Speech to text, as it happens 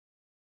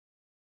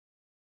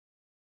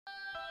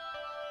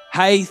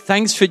Hey,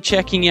 thanks for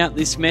checking out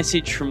this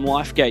message from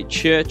Lifegate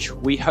Church.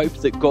 We hope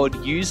that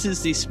God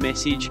uses this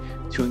message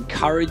to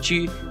encourage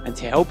you and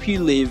to help you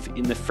live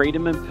in the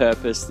freedom and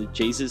purpose that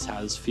Jesus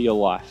has for your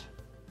life.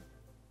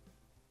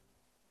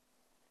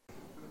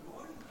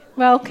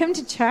 Welcome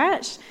to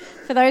church.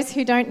 For those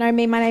who don't know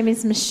me, my name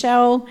is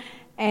Michelle,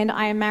 and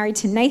I am married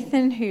to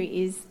Nathan, who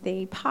is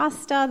the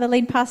pastor, the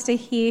lead pastor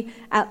here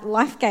at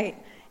Lifegate.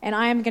 And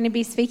I am going to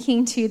be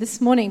speaking to you this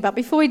morning. But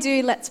before we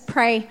do, let's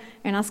pray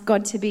and ask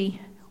God to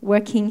be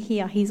working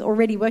here. He's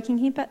already working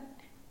here, but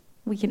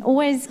we can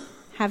always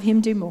have him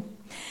do more.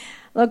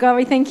 Lord God,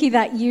 we thank you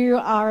that you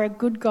are a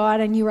good God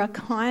and you are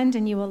kind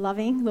and you are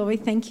loving. Lord, we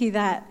thank you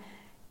that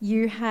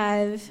you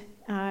have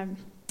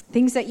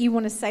things that you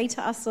want to say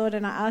to us, Lord,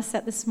 and I ask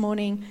that this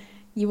morning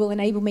you will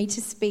enable me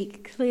to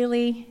speak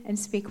clearly and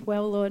speak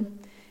well, Lord,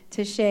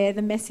 to share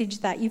the message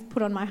that you've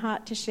put on my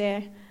heart to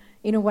share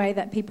in a way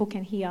that people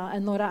can hear.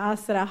 And Lord, I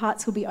ask that our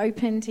hearts will be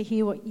open to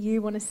hear what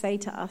you want to say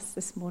to us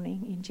this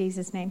morning. In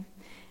Jesus' name,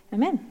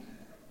 amen.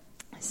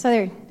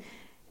 So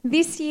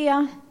this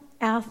year,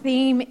 our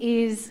theme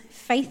is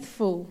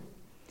faithful.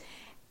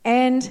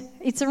 And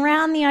it's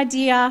around the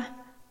idea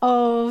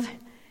of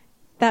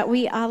that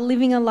we are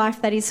living a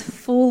life that is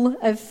full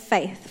of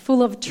faith,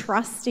 full of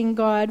trust in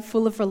God,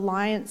 full of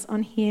reliance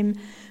on him,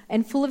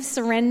 and full of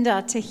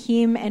surrender to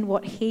him and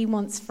what he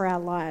wants for our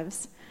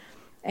lives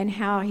and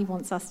how he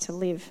wants us to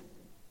live.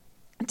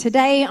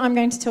 Today, I'm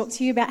going to talk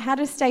to you about how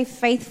to stay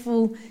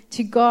faithful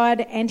to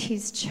God and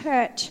his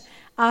church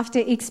after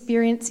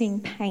experiencing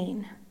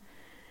pain.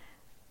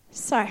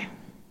 So, I'm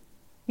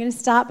going to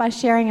start by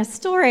sharing a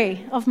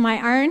story of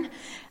my own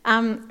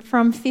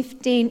from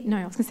 15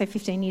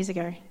 years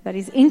ago. That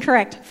is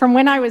incorrect. From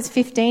when I was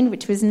 15,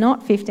 which was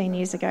not 15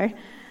 years ago.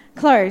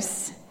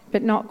 Close,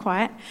 but not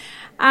quite.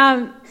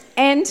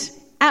 And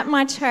at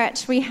my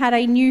church, we had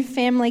a new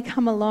family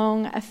come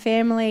along, a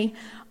family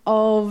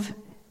of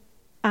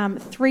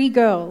 3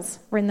 girls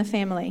were in the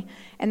family.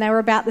 And they were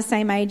about the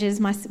same age as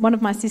one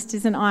of my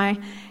sisters and I.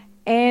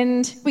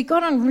 And we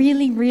got on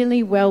really,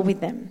 really well with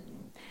them.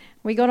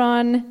 We got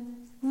on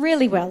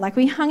really well. Like,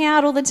 we hung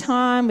out all the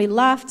time, we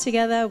laughed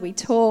together, we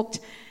talked.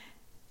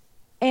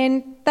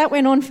 And that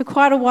went on for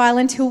quite a while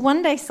until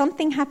one day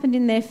something happened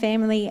in their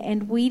family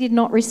and we did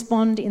not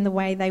respond in the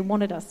way they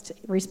wanted us to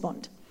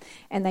respond.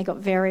 And they got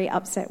very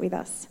upset with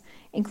us,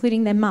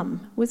 including their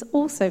mum was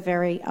also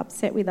very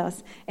upset with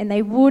us. And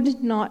they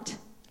would not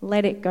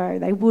let it go.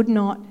 They would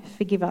not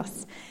forgive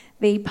us.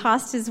 The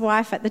pastor's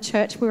wife at the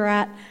church we were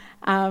at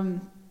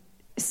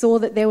saw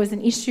that there was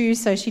an issue,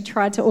 so she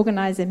tried to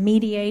organise a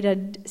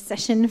mediated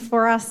session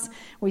for us.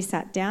 We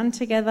sat down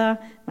together.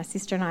 My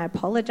sister and I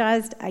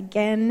apologised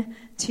again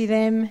to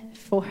them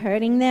for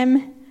hurting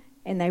them,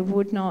 and they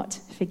would not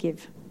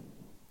forgive.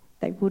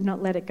 They would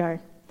not let it go.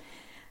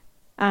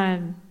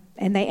 And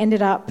they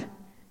ended up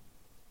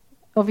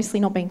obviously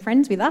not being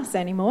friends with us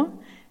anymore,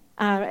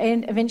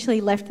 and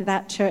eventually left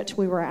that church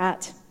we were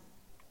at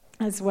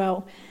as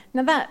well.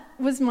 Now, that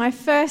was my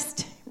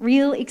first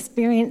real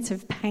experience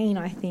of pain,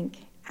 I think,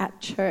 at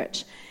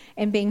church,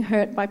 and being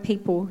hurt by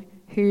people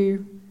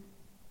who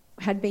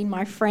had been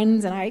my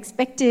friends and I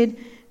expected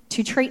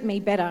to treat me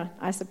better,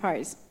 I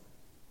suppose.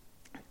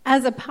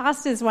 As a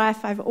pastor's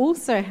wife, I've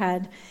also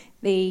had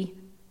the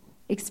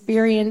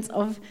experience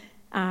of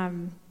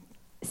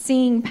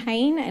seeing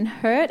pain and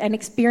hurt and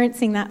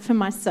experiencing that for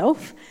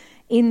myself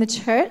in the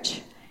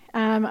church.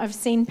 I've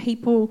seen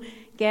people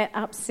get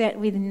upset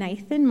with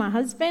Nathan, my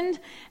husband,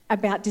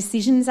 about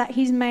decisions that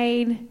he's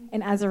made,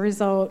 and as a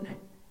result,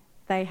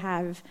 they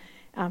have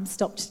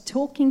stopped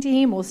talking to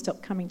him or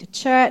stopped coming to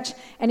church.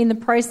 And in the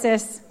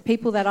process,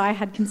 people that I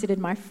had considered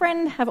my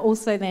friend have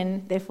also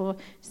then, therefore,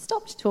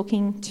 stopped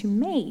talking to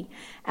me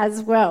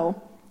as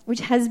well,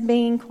 which has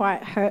been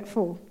quite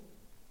hurtful.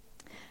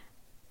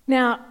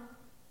 Now,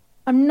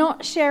 I'm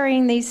not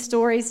sharing these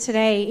stories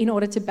today in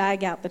order to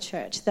bag out the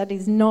church. That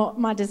is not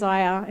my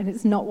desire, and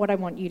it's not what I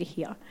want you to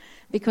hear,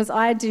 because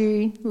I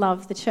do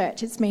love the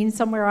church. It's been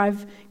somewhere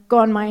I've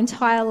gone my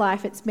entire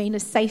life. It's been a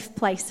safe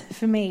place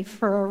for me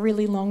for a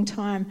really long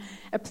time,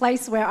 a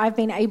place where I've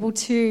been able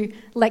to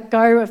let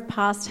go of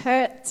past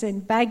hurts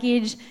and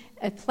baggage,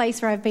 a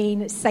place where I've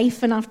been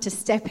safe enough to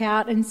step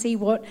out and see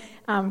what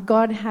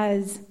God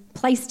has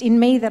placed in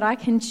me that I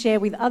can share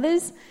with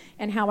others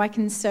and how I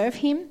can serve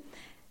him.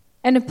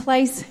 And a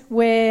place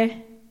where,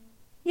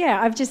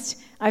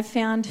 I've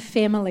found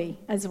family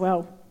as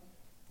well.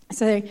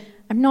 So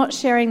I'm not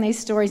sharing these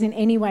stories in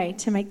any way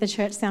to make the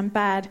church sound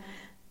bad,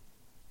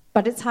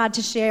 but it's hard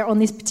to share on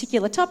this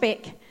particular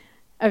topic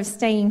of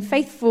staying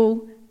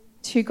faithful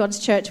to God's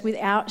church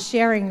without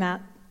sharing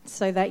that,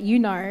 so that you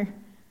know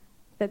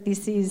that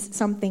this is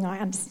something I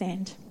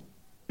understand.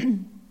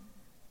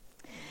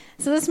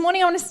 So this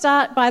morning I want to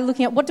start by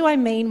looking at what do I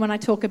mean when I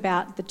talk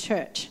about the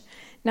church.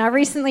 Now, I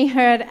recently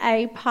heard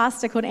a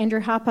pastor called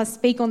Andrew Harper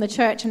speak on the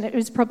church, and it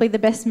was probably the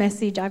best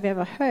message I've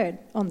ever heard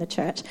on the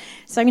church.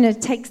 So I'm going to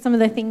take some of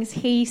the things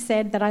he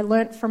said that I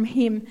learnt from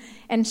him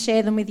and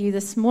share them with you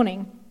this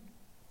morning.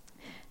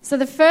 So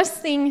the first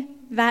thing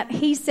that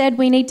he said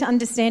we need to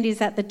understand is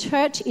that the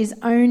church is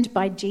owned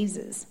by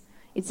Jesus.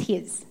 It's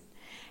his.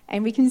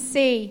 And we can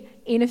see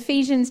in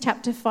Ephesians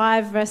chapter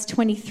 5, verse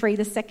 23,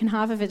 the second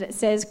half of it, it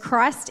says,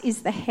 Christ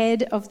is the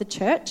head of the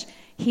church,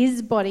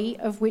 his body,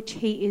 of which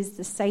he is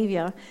the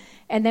Saviour.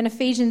 And then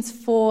Ephesians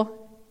 4,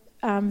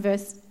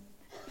 verse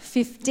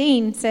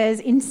 15 says,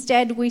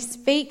 instead we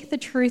speak the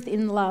truth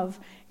in love,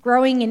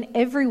 growing in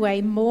every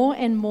way more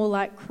and more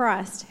like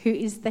Christ, who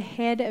is the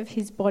head of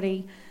his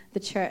body, the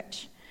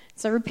church.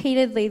 So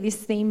repeatedly this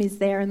theme is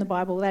there in the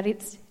Bible, that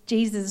it's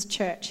Jesus'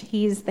 church.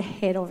 He is the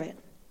head of it.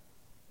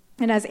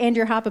 And as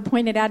Andrew Harper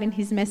pointed out in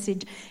his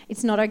message,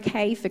 it's not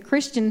okay for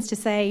Christians to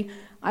say,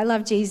 I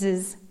love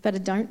Jesus, but I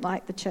don't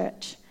like the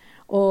church.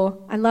 Or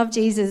I love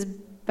Jesus,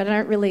 but I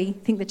don't really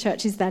think the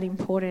church is that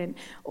important.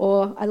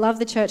 Or I love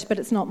the church, but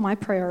it's not my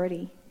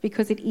priority,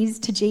 because it is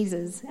to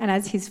Jesus. And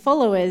as his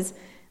followers,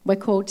 we're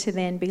called to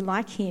then be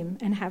like him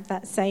and have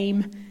that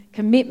same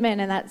commitment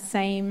and that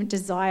same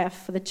desire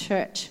for the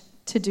church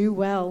to do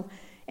well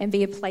and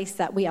be a place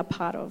that we are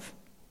part of.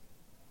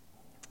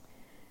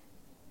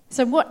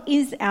 So what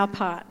is our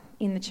part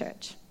in the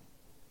church?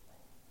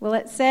 Well,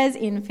 it says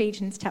in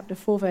Ephesians chapter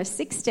 4, verse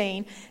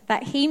 16,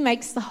 that he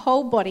makes the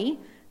whole body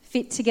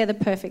fit together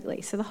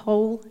perfectly. So the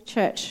whole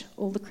church,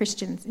 all the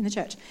Christians in the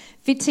church,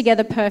 fit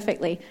together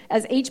perfectly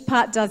as each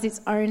part does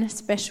its own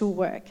special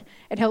work.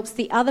 It helps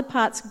the other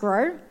parts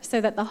grow so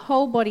that the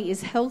whole body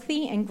is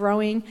healthy and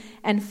growing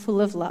and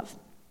full of love.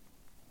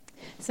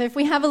 So if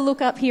we have a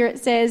look up here, it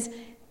says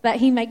that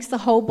he makes the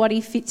whole body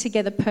fit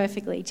together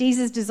perfectly.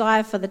 Jesus'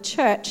 desire for the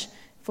church,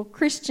 for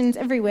Christians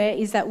everywhere,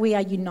 is that we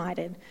are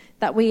united,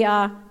 that we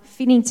are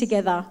fitting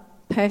together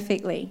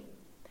perfectly.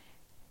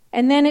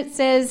 And then it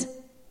says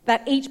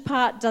that each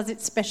part does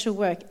its special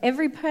work.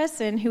 Every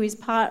person who is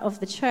part of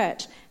the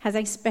church has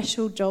a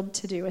special job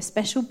to do, a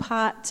special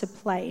part to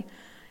play.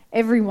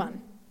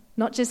 Everyone,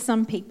 not just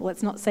some people.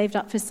 It's not saved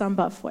up for some,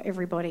 but for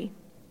everybody.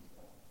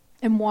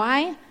 And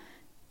why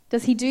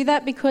does he do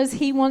that? Because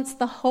he wants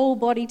the whole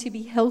body to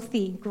be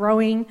healthy,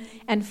 growing,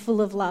 and full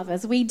of love.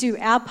 As we do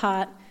our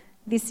part,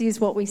 this is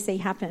what we see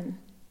happen.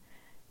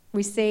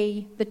 We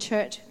see the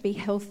church be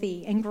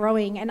healthy and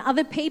growing, and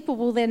other people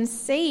will then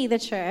see the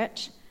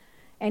church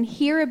and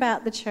hear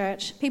about the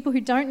church, people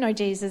who don't know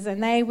Jesus,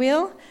 and they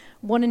will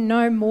want to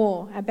know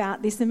more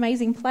about this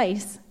amazing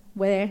place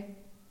where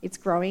it's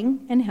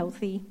growing and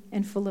healthy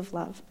and full of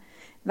love.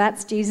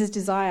 That's Jesus'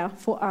 desire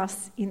for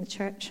us in the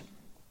church.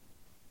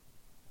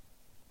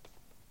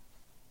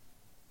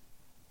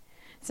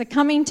 So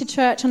coming to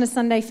church on a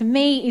Sunday for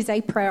me is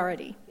a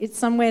priority. It's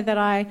somewhere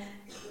that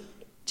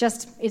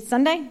it's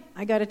Sunday,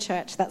 I go to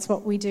church. That's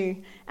what we do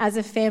as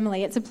a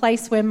family. It's a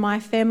place where my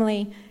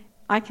family,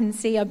 I can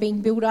see, are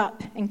being built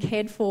up and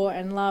cared for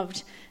and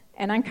loved.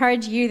 And I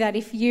encourage you that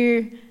if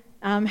you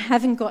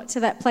haven't got to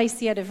that place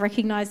yet of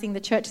recognising the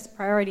church as a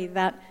priority,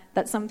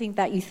 that's something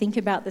that you think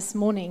about this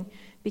morning,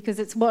 because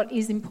it's what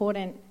is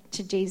important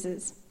to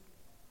Jesus.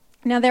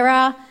 Now, there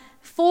are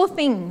 4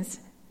 things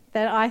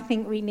that I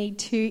think we need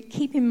to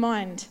keep in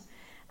mind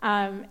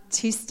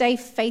to stay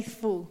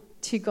faithful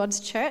to God's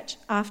church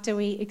after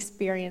we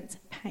experience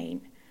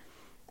pain.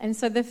 And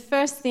so the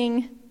first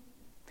thing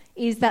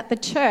is that the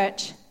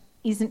church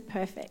isn't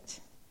perfect.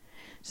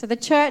 So the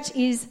church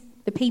is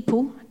the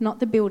people, not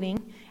the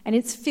building, and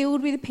it's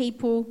filled with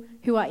people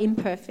who are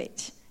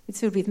imperfect.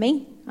 It's filled with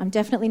me. I'm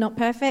definitely not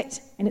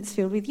perfect, and it's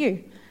filled with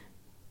you.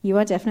 You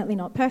are definitely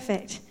not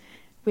perfect,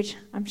 which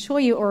I'm sure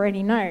you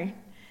already know.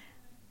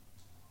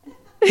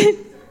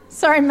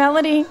 Sorry,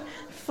 Melody,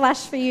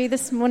 flash for you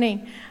this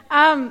morning.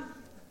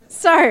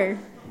 So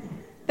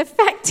the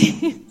fact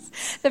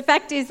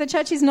is the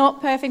church is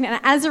not perfect, and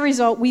as a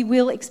result, we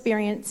will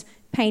experience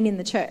pain in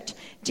the church.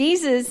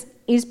 Jesus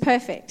is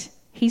perfect.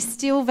 He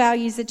still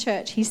values the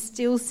church. He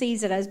still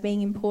sees it as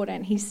being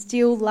important. He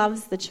still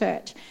loves the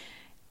church,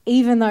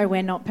 even though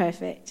we're not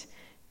perfect.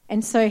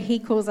 And so he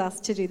calls us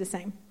to do the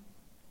same.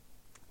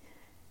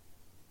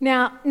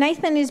 Now,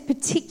 Nathan is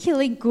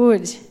particularly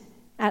good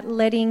at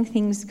letting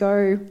things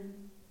go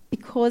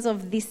because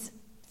of this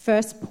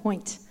first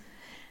point.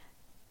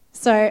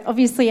 So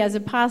obviously as a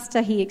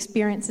pastor, he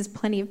experiences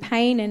plenty of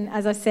pain, and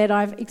as I said,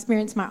 I've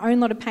experienced my own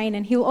lot of pain,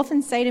 and he'll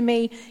often say to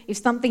me, if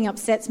something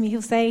upsets me,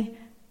 he'll say,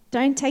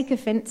 don't take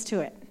offence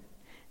to it.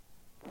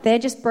 They're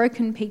just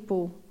broken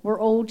people. We're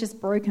all just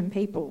broken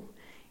people.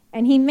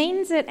 And he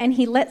means it, and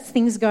he lets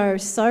things go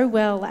so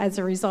well as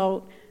a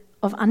result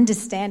of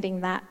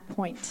understanding that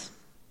point,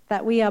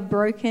 that we are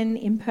broken,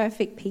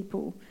 imperfect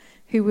people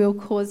who will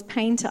cause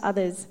pain to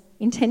others,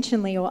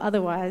 intentionally or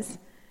otherwise,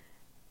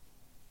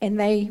 and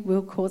they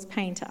will cause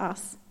pain to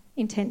us,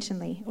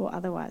 intentionally or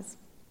otherwise.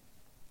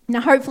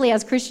 Now, hopefully,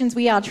 as Christians,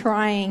 we are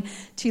trying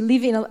to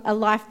live in a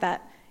life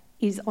that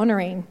is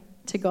honouring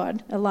to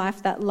God, a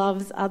life that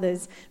loves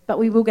others, but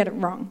we will get it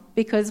wrong,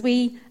 because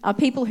we are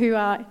people who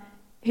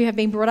have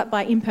been brought up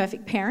by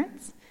imperfect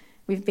parents.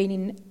 We've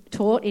been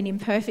taught in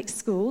imperfect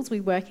schools. We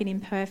work in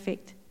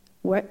imperfect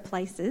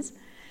workplaces.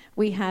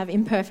 We have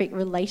imperfect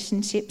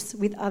relationships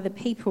with other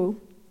people.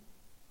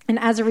 And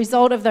as a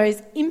result of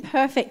those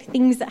imperfect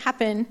things that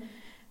happen,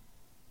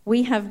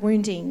 we have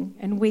wounding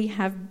and we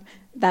have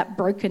that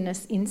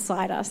brokenness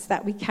inside us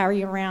that we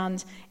carry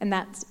around, and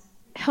that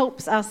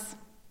helps us,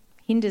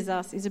 hinders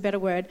us is a better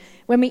word,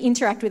 when we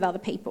interact with other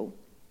people.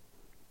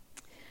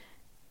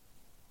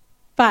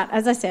 But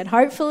as I said,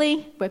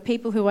 hopefully we're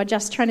people who are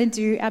just trying to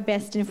do our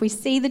best. And if we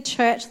see the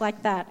church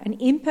like that, an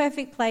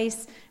imperfect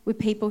place with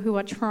people who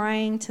are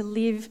trying to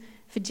live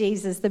for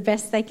Jesus the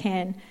best they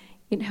can,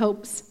 it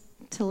helps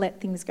to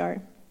let things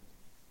go.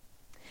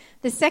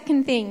 The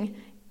second thing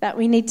that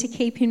we need to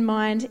keep in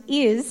mind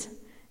is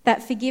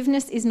that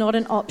forgiveness is not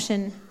an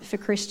option for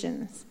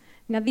Christians.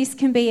 Now, this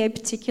can be a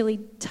particularly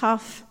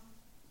tough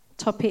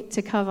topic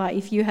to cover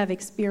if you have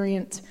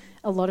experienced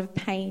a lot of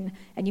pain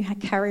and you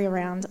carry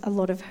around a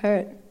lot of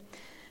hurt.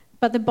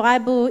 But the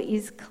Bible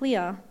is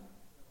clear.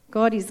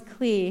 God is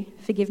clear.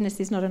 Forgiveness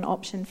is not an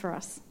option for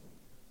us.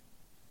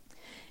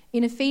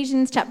 In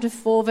Ephesians chapter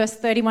 4, verse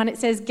 31, it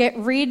says, "Get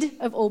rid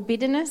of all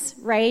bitterness,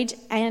 rage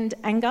and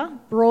anger,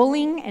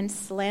 brawling and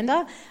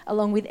slander,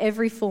 along with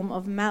every form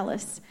of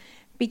malice.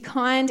 Be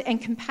kind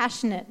and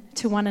compassionate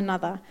to one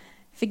another,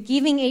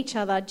 forgiving each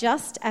other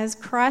just as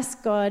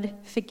Christ God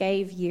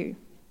forgave you."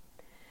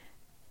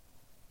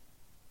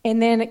 And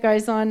then it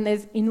goes on,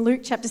 there's in Luke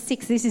chapter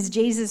 6, this is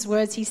Jesus'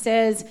 words. He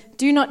says,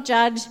 "Do not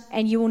judge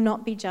and you will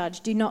not be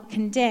judged. Do not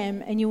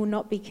condemn and you will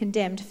not be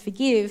condemned.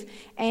 Forgive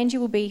and you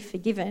will be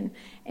forgiven."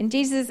 And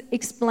Jesus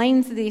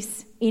explains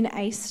this in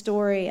a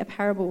story, a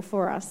parable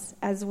for us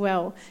as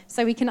well.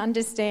 So we can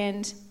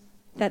understand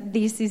that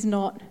this is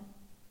not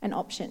an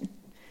option,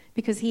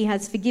 because he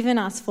has forgiven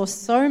us for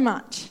so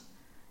much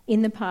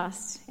in the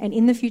past and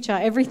in the future.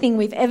 Everything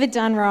we've ever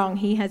done wrong,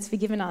 he has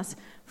forgiven us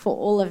for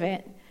all of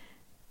it.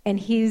 And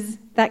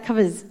that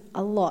covers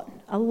a lot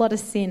of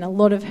sin, a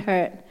lot of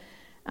hurt,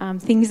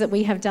 things that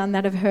we have done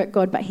that have hurt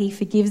God, but he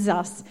forgives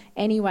us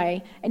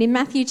anyway. And in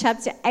Matthew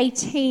chapter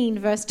 18,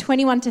 verse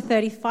 21 to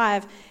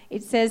 35,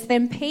 it says,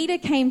 "Then Peter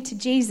came to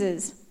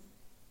Jesus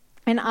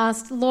and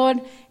asked,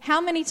 'Lord,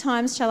 how many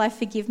times shall I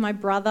forgive my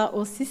brother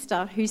or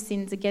sister who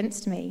sins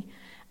against me?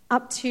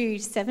 Up to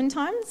 7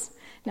 times?'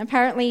 Now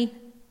apparently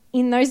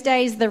in those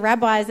days the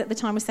rabbis at the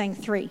time were saying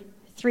 3.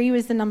 3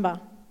 was the number.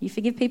 You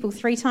forgive people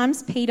 3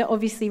 times. Peter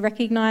obviously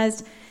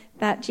recognized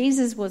that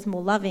Jesus was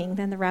more loving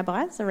than the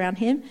rabbis around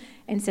him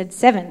and said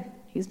 7.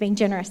 He was being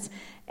generous.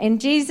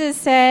 And Jesus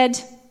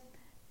said,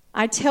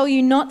 "I tell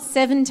you, not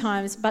 7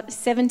 times, but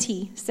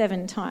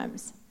 77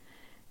 times.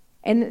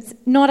 And it's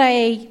not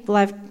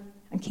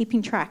I'm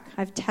keeping track.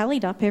 I've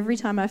tallied up every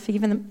time I've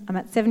forgiven them. I'm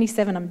at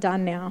 77, I'm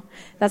done now.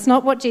 That's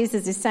not what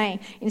Jesus is saying.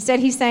 Instead,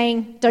 he's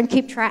saying, don't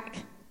keep track.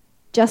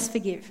 Just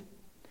forgive.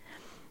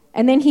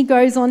 And then he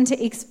goes on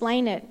to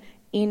explain it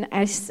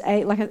as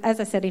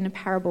I said, in a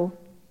parable.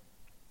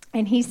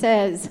 And he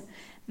says,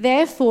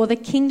 "Therefore the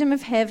kingdom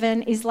of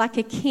heaven is like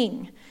a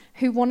king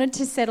who wanted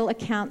to settle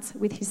accounts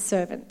with his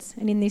servants."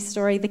 And in this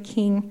story, the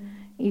king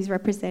is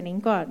representing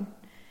God.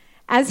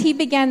 "As he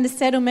began the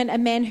settlement, a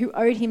man who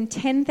owed him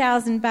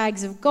 10,000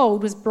 bags of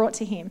gold was brought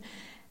to him."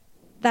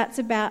 That's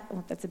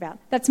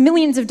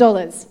millions of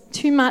dollars.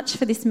 Too much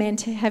for this man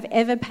to have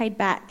ever paid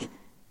back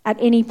at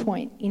any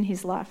point in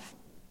his life.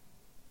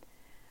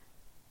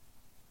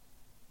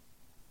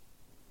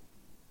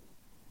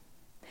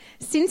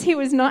 Since he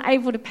was not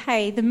able to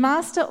pay, the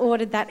master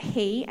ordered that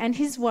he and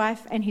his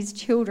wife and his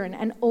children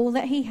and all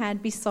that he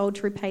had be sold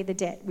to repay the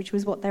debt, which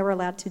was what they were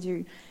allowed to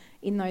do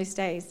in those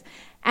days.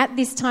 At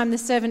this time, the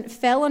servant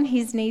fell on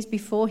his knees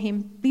before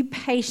him. "Be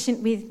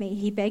patient with me,"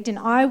 he begged, "and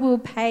I will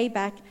pay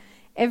back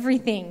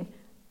everything."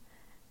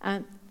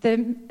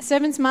 The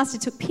servant's master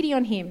took pity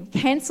on him,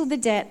 cancelled the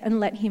debt, and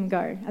let him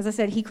go. As I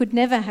said, he could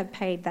never have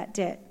paid that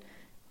debt.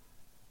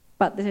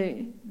 But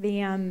the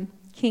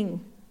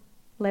king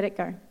let it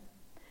go.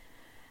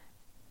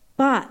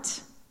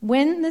 But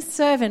when the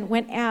servant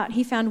went out,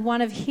 he found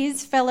one of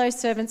his fellow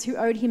servants who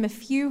owed him a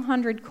few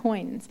hundred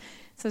coins.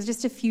 So it was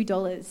just a few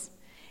dollars.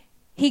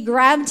 He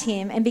grabbed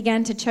him and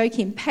began to choke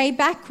him. "Pay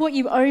back what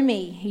you owe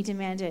me," he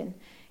demanded.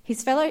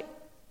 His fellow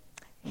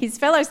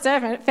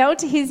servant fell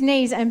to his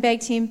knees and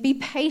begged him, "Be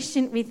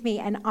patient with me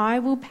and I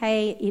will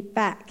pay it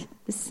back."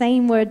 The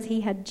same words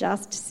he had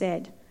just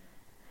said.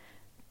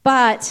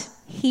 But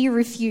he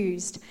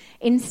refused.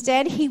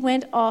 Instead, he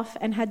went off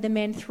and had the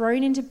man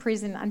thrown into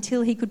prison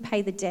until he could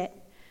pay the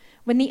debt.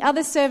 When the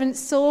other servants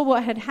saw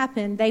what had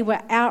happened, they were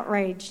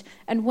outraged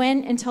and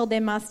went and told their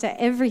master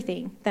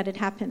everything that had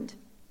happened.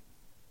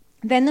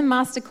 Then the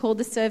master called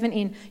the servant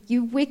in.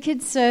 "You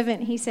wicked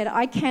servant," he said,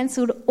 "I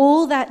cancelled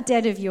all that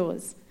debt of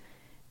yours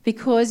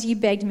because you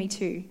begged me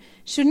to.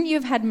 Shouldn't you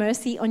have had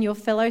mercy on your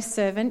fellow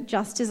servant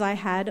just as I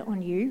had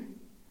on you?"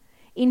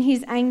 In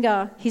his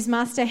anger, his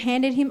master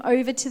handed him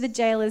over to the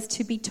jailers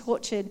to be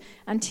tortured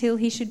until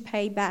he should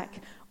pay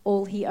back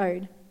all he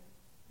owed.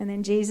 And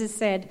then Jesus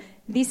said,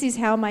 "This is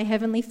how my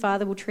heavenly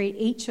Father will treat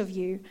each of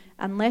you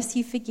unless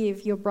you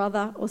forgive your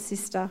brother or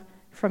sister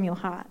from your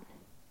heart."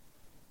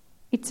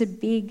 It's a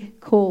big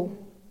call.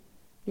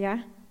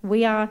 Yeah?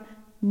 We are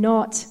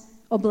not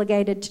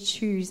obligated to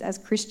choose as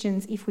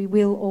Christians if we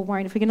will or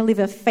won't. If we're going to live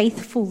a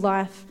faithful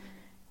life,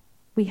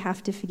 we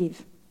have to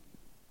forgive.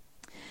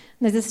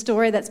 There's a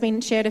story that's been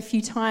shared a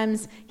few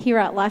times here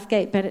at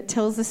Lifegate, but it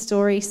tells the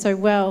story so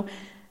well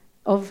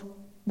of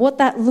what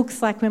that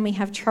looks like when we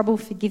have trouble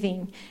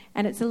forgiving.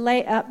 And it's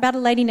about a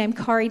lady named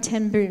Corrie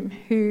ten Boom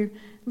who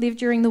lived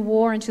during the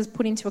war, and she was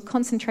put into a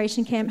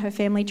concentration camp. Her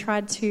family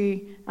tried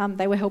to,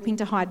 they were helping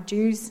to hide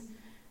Jews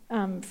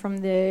from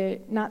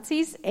the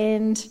Nazis,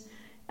 and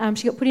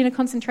she got put in a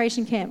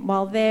concentration camp.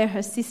 While there,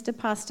 her sister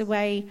passed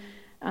away,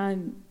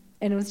 and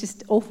it was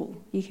just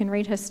awful. You can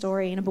read her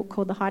story in a book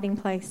called The Hiding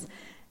Place.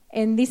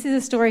 And this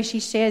is a story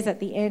she shares at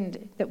the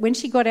end, that when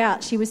she got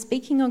out, she was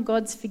speaking on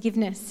God's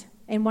forgiveness.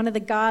 And one of the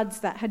guards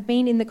that had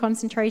been in the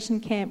concentration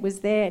camp was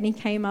there, and he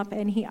came up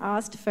and he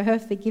asked for her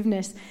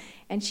forgiveness.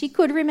 And she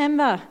could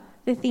remember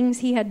the things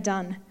he had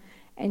done.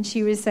 And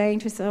she was saying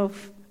to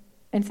herself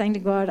and saying to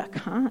God, I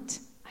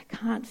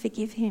can't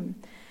forgive him.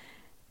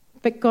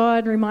 But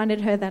God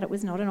reminded her that it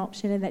was not an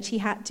option and that she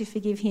had to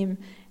forgive him.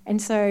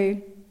 And so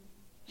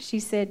she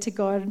said to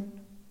God,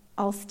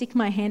 I'll stick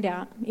my hand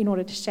out in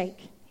order to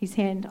shake his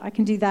hand. I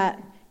can do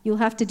that. You'll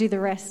have to do the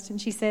rest.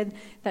 And she said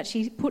that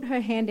she put her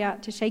hand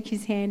out to shake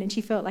his hand and she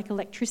felt like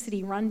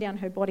electricity run down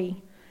her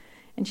body.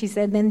 And she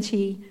said then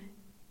she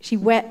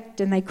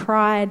wept and they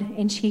cried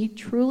and she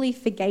truly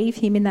forgave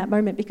him in that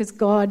moment because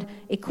God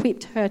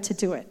equipped her to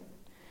do it.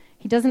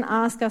 He doesn't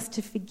ask us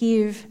to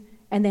forgive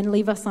and then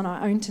leave us on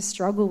our own to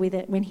struggle with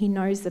it when he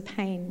knows the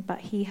pain, but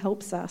he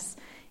helps us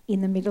in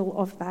the middle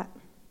of that.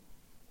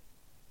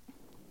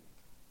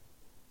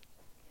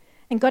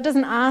 And God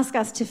doesn't ask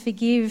us to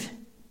forgive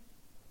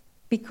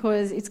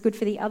because it's good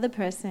for the other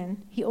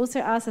person. He also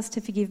asks us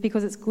to forgive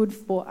because it's good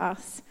for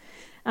us.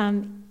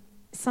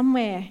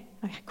 Somewhere,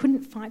 I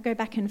couldn't go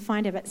back and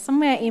find it, but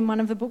somewhere in one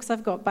of the books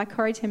I've got by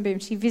Corrie ten Boom,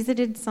 she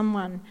visited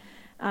someone,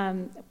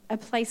 a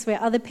place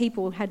where other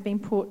people had been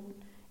put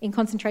in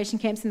concentration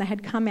camps and they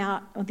had come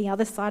out on the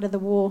other side of the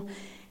war.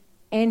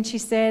 And she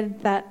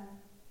said that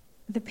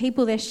the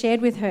people there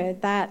shared with her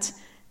that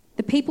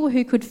the people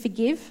who could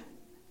forgive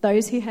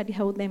those who had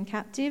held them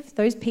captive,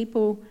 those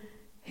people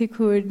who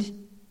could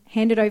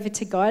hand it over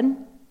to God,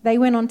 they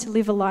went on to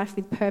live a life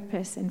with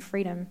purpose and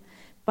freedom.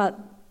 But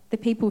the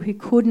people who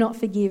could not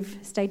forgive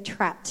stayed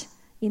trapped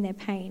in their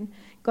pain.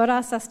 God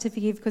asks us to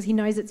forgive because he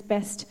knows it's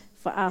best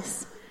for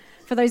us.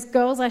 For those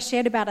girls I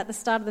shared about at the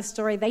start of the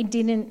story, they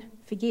didn't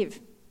forgive.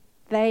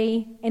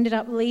 They ended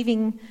up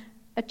leaving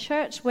a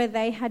church where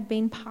they had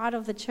been part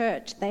of the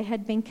church. They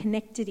had been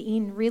connected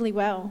in really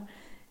well.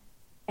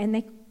 And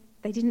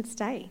they didn't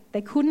stay.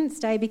 They couldn't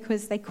stay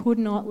because they could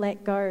not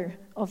let go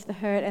of the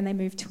hurt and they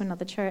moved to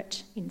another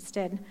church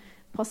instead,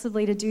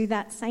 possibly to do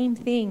that same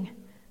thing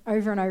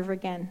over and over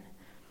again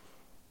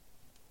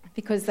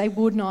because they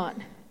would not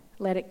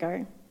let it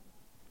go.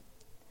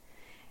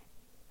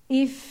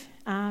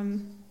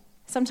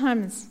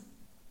 Sometimes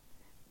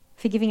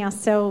forgiving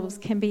ourselves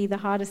can be the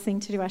hardest thing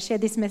to do. I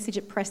shared this message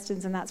at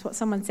Preston's and that's what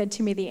someone said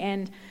to me at the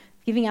end.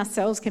 Forgiving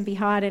ourselves can be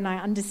hard, and I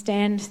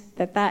understand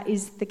that that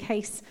is the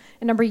case.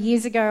 A number of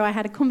years ago, I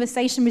had a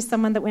conversation with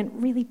someone that went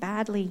really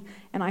badly,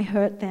 and I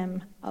hurt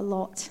them a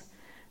lot.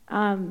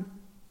 And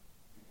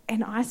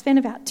I spent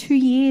about 2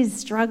 years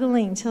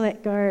struggling to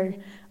let go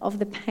of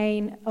the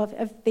pain, of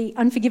the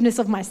unforgiveness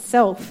of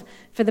myself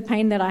for the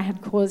pain that I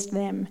had caused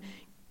them,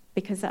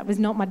 because that was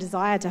not my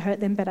desire to hurt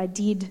them, but I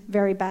did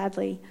very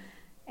badly.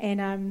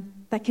 And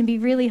that can be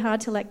really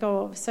hard to let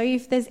go of. So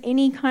if there's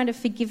any kind of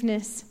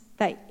forgiveness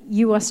that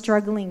you are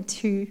struggling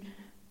to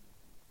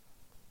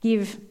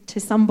give to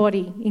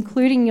somebody,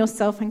 including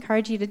yourself, I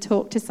encourage you to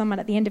talk to someone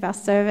at the end of our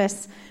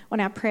service on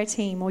our prayer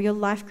team or your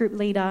life group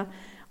leader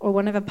or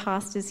one of our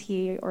pastors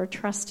here or a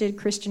trusted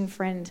Christian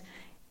friend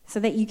so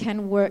that you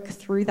can work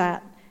through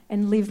that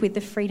and live with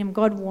the freedom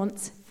God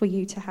wants for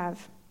you to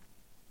have.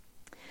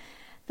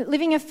 But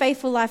living a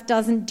faithful life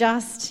doesn't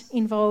just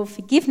involve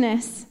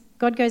forgiveness.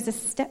 God goes a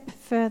step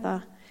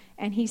further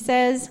and he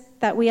says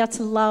that we are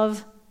to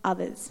love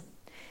others.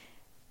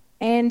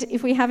 And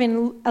if we have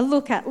a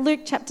look at Luke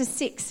chapter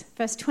 6,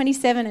 verse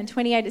 27 and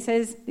 28, it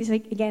says, this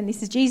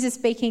is Jesus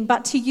speaking,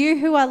 "But to you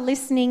who are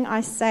listening,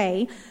 I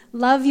say,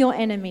 love your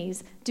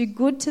enemies, do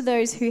good to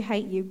those who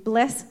hate you,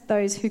 bless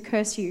those who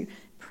curse you,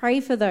 pray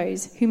for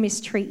those who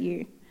mistreat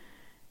you."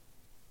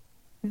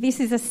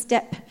 This is a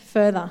step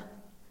further.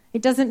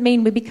 It doesn't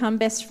mean we become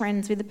best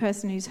friends with the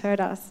person who's hurt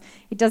us.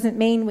 It doesn't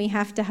mean we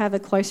have to have a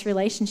close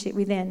relationship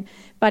with them.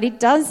 But it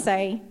does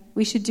say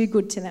we should do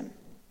good to them.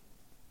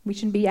 We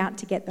shouldn't be out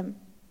to get them.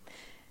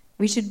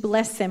 We should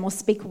bless them or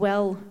speak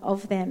well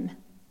of them.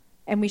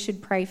 And we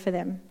should pray for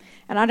them.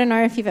 And I don't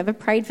know if you've ever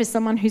prayed for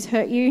someone who's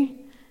hurt you,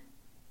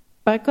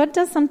 but God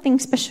does something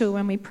special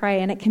when we pray,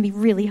 and it can be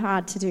really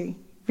hard to do.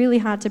 Really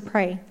hard to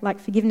pray. Like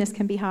forgiveness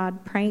can be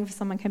hard. Praying for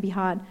someone can be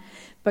hard.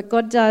 But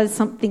God does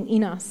something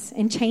in us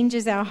and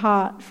changes our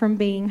heart from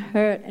being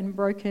hurt and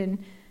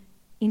broken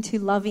into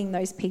loving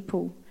those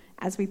people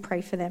as we pray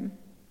for them.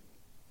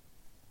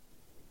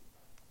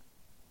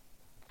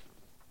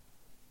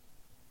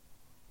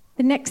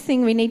 the next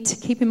thing we need to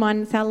keep in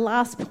mind, it's our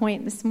last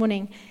point this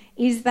morning,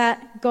 is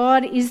that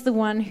God is the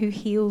one who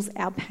heals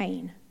our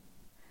pain.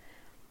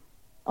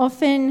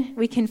 Often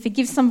we can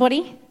forgive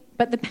somebody,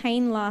 but the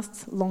pain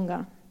lasts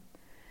longer.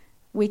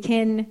 We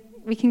can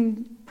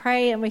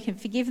pray and we can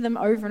forgive them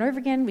over and over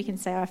again. We can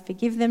say, I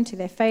forgive them to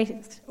their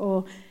face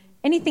or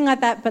anything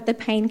like that, but the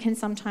pain can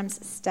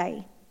sometimes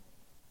stay.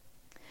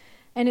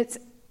 And it's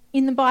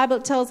in the Bible,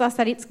 it tells us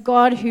that it's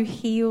God who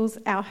heals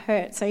our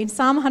hurt. So in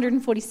Psalm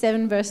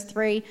 147, verse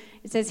 3,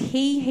 it says,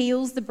 He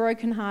heals the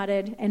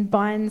brokenhearted and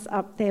binds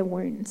up their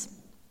wounds.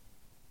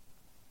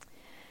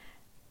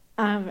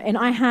 And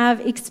I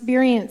have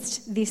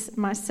experienced this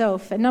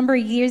myself. A number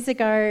of years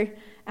ago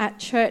at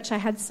church, I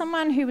had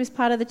someone who was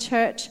part of the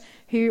church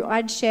who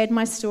I'd shared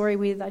my story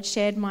with. I'd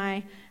shared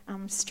my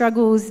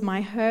struggles,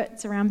 my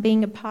hurts around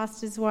being a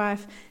pastor's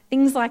wife,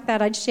 things like that.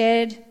 I'd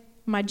shared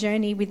my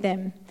journey with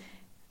them.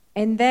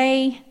 And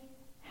they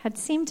had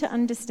seemed to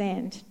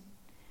understand.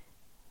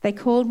 They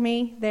called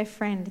me their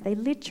friend. They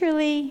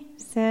literally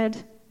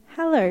said,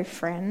 "Hello,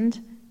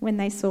 friend," when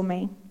they saw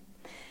me.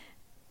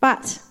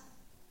 But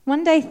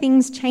one day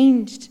things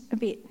changed a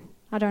bit.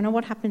 I don't know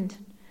what happened.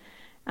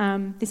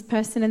 This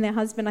person and their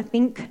husband, I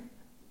think,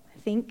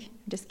 I'm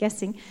just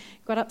guessing,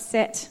 got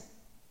upset,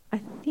 I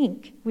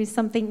think, with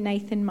something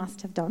Nathan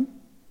must have done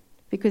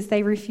because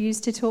they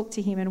refused to talk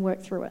to him and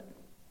work through it.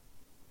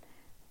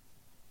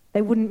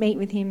 They wouldn't meet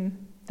with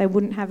him. They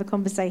wouldn't have a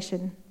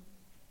conversation.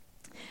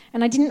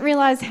 And I didn't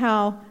realise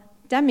how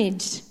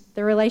damaged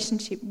the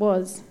relationship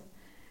was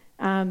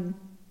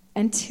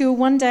until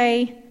one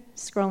day,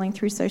 scrolling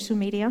through social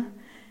media,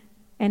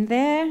 and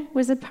there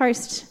was a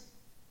post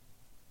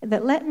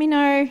that let me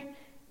know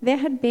there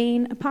had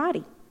been a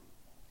party.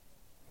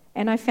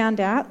 And I found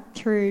out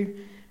through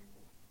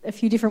a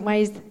few different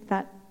ways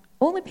that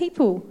all the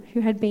people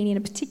who had been in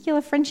a particular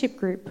friendship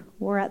group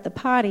were at the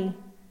party,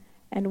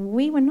 and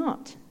we were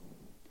not.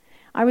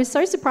 I was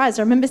so surprised.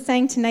 I remember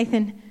saying to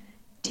Nathan,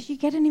 "Did you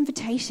get an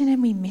invitation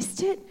and we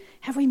missed it?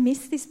 Have we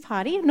missed this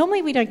party?"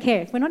 Normally we don't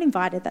care. If we're not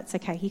invited, that's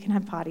okay. You can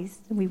have parties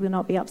and we will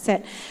not be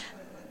upset.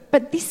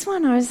 But this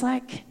one, I was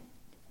like,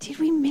 did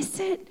we miss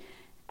it?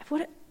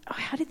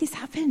 How did this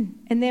happen?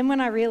 And then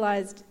when I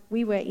realised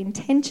we were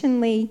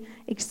intentionally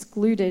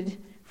excluded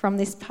from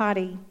this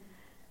party,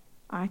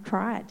 I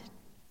cried.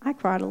 I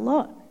cried a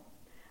lot.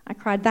 I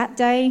cried that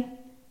day.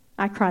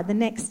 I cried the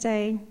next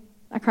day.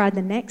 I cried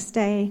the next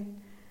day.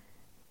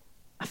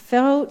 I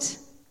felt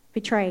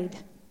betrayed.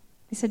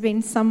 This had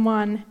been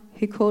someone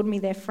who called me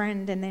their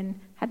friend and then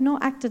had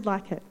not acted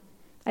like it.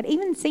 I'd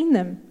even seen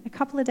them a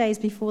couple of days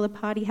before the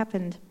party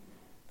happened.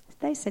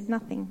 They said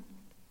nothing.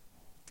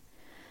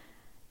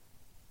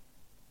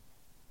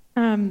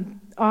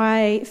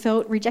 I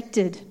felt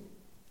rejected.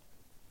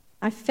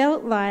 I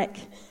felt like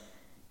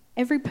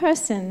every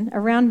person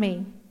around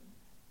me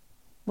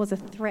was a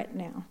threat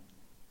now.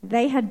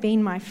 They had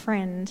been my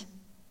friend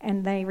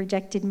and they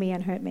rejected me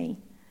and hurt me.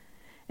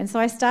 And so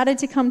I started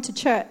to come to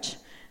church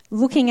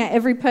looking at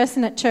every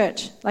person at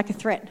church like a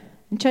threat.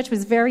 And church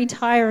was very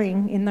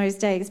tiring in those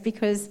days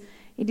because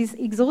it is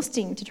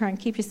exhausting to try and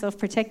keep yourself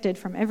protected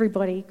from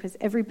everybody because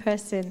every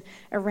person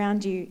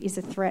around you is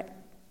a threat.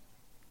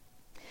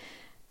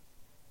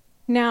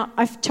 Now,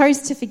 I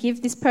chose to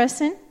forgive this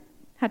person.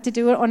 Had to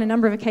do it on a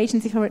number of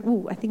occasions if I went,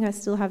 I think I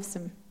still have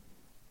some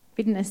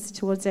bitterness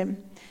towards them.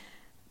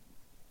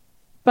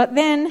 But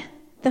then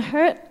the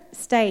hurt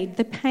stayed,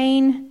 the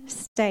pain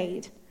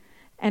stayed,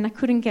 and I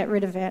couldn't get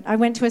rid of it. I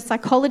went to a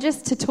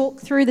psychologist to talk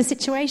through the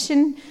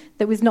situation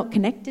that was not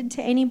connected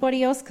to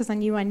anybody else because I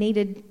knew I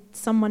needed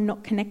someone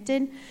not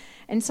connected.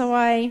 And so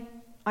I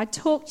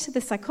talked to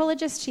the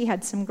psychologist. She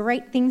had some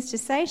great things to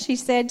say. She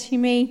said to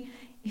me,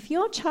 if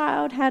your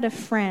child had a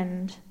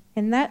friend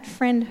and that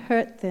friend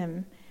hurt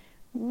them,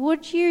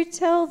 would you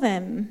tell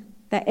them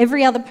that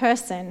every other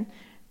person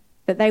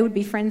that they would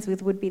be friends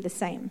with would be the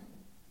same?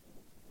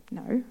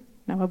 No,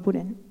 I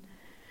wouldn't.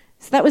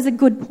 So that was a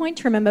good point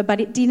to remember,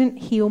 but it didn't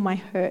heal my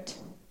hurt.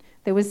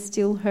 There was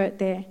still hurt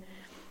there.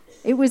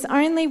 It was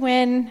only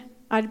when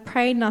I'd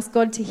prayed and asked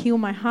God to heal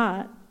my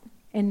heart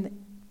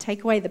and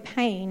take away the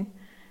pain,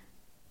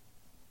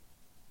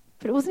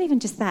 but it wasn't even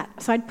just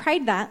that. So I'd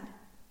prayed that,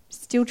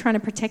 still trying to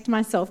protect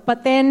myself,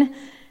 but then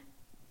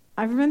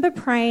I remember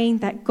praying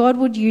that God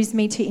would use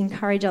me to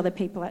encourage other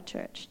people at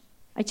church.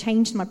 I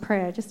changed my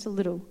prayer just a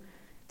little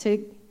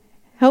to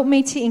help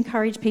me to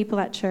encourage people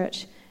at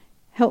church,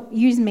 help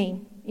use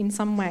me in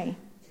some way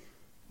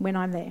when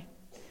I'm there.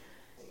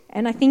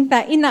 And I think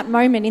that in that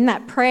moment, in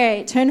that prayer,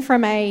 it turned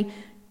from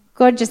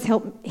God just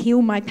help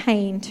heal my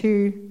pain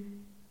to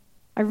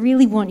I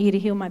really want you to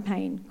heal my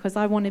pain because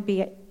I want to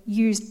be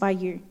used by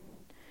you.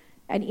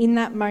 And in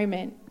that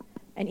moment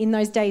and in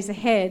those days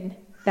ahead,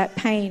 that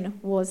pain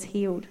was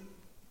healed.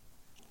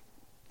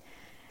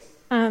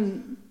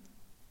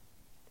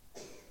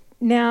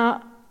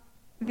 Now,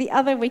 the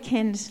other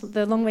weekend,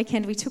 the long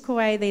weekend, we took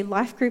away the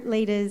life group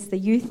leaders, the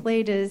youth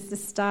leaders, the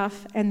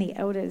staff, and the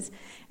elders.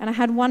 And I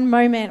had one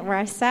moment where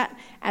I sat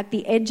at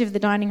the edge of the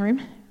dining room.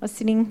 I was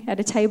sitting at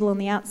a table on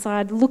the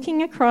outside,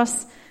 looking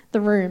across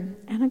the room,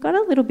 and I got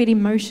a little bit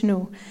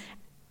emotional.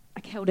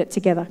 I held it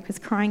together because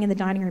crying in the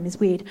dining room is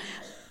weird.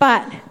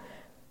 But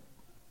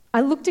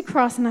I looked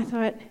across and I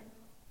thought,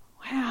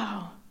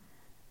 wow,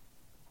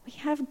 we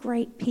have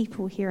great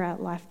people here at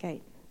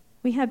Lifegate.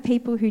 We have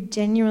people who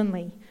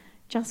genuinely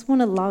just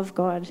want to love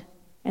God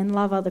and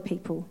love other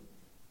people.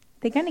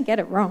 They're going to get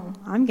it wrong.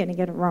 I'm going to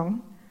get it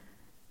wrong.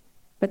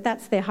 But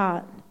that's their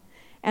heart.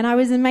 And I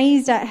was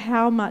amazed at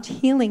how much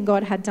healing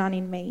God had done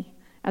in me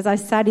as I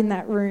sat in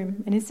that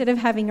room. And instead of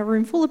having a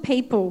room full of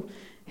people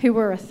who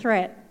were a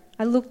threat,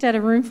 I looked at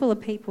a room full of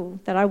people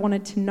that I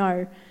wanted to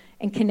know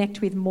and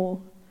connect with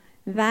more.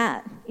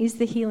 That is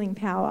the healing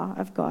power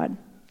of God.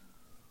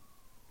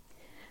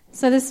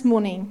 So this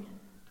morning,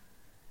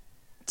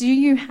 do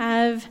you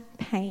have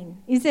pain?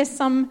 Is there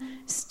some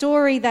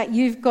story that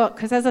you've got?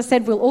 Because as I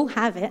said, we'll all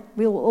have it.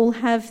 We'll all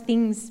have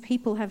things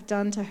people have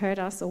done to hurt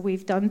us, or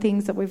we've done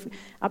things that we've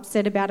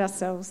upset about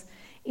ourselves.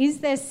 Is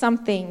there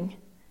something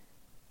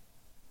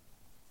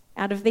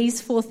out of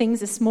these 4 things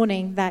this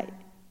morning that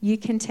you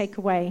can take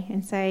away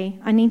and say,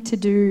 I need to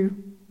do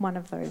one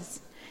of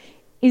those?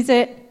 Is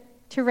it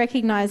to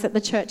recognize that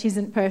the church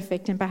isn't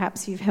perfect and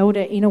perhaps you've held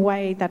it in a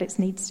way that it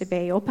needs to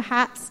be? Or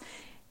perhaps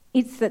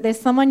it's that there's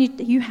someone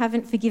you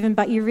haven't forgiven,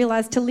 but you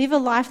realize to live a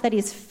life that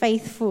is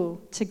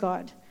faithful to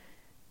God,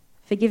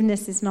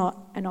 forgiveness is not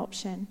an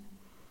option.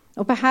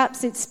 Or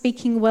perhaps it's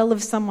speaking well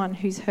of someone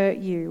who's hurt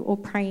you, or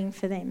praying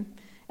for them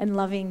and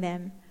loving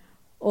them.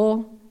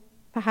 Or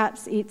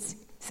perhaps it's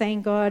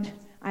saying, God,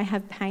 I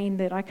have pain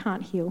that I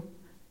can't heal.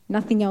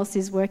 Nothing else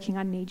is working.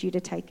 I need you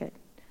to take it.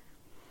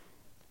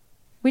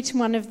 Which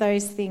one of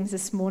those things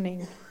this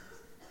morning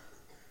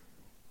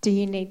do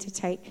you need to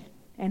take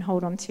and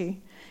hold on to?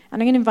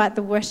 And I'm going to invite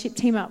the worship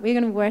team up. We're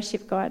going to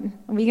worship God. And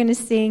we're going to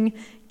sing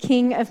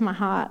King of My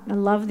Heart. I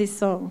love this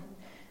song.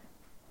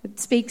 It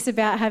speaks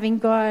about having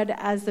God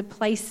as the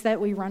place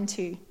that we run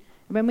to.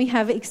 When we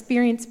have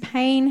experienced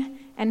pain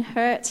and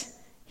hurt,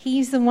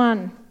 He's the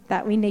one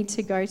that we need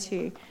to go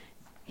to.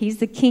 He's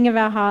the King of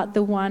our heart,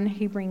 the one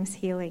who brings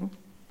healing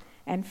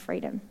and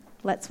freedom.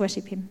 Let's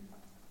worship Him.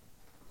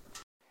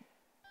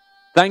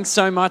 Thanks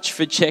so much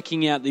for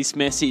checking out this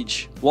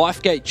message.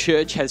 Lifegate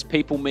Church has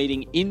people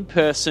meeting in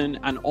person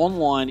and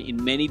online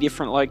in many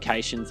different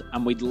locations,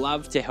 and we'd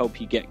love to help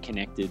you get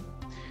connected.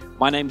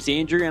 My name's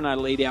Andrew, and I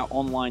lead our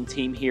online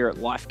team here at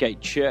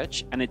Lifegate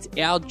Church, and it's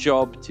our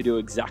job to do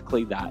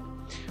exactly that.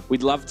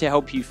 We'd love to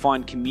help you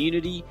find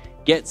community,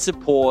 get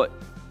support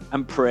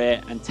and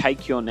prayer, and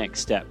take your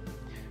next step.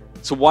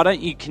 So why don't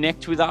you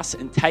connect with us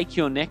and take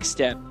your next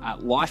step at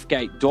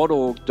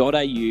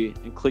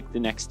lifegate.org.au and click the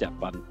next step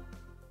button.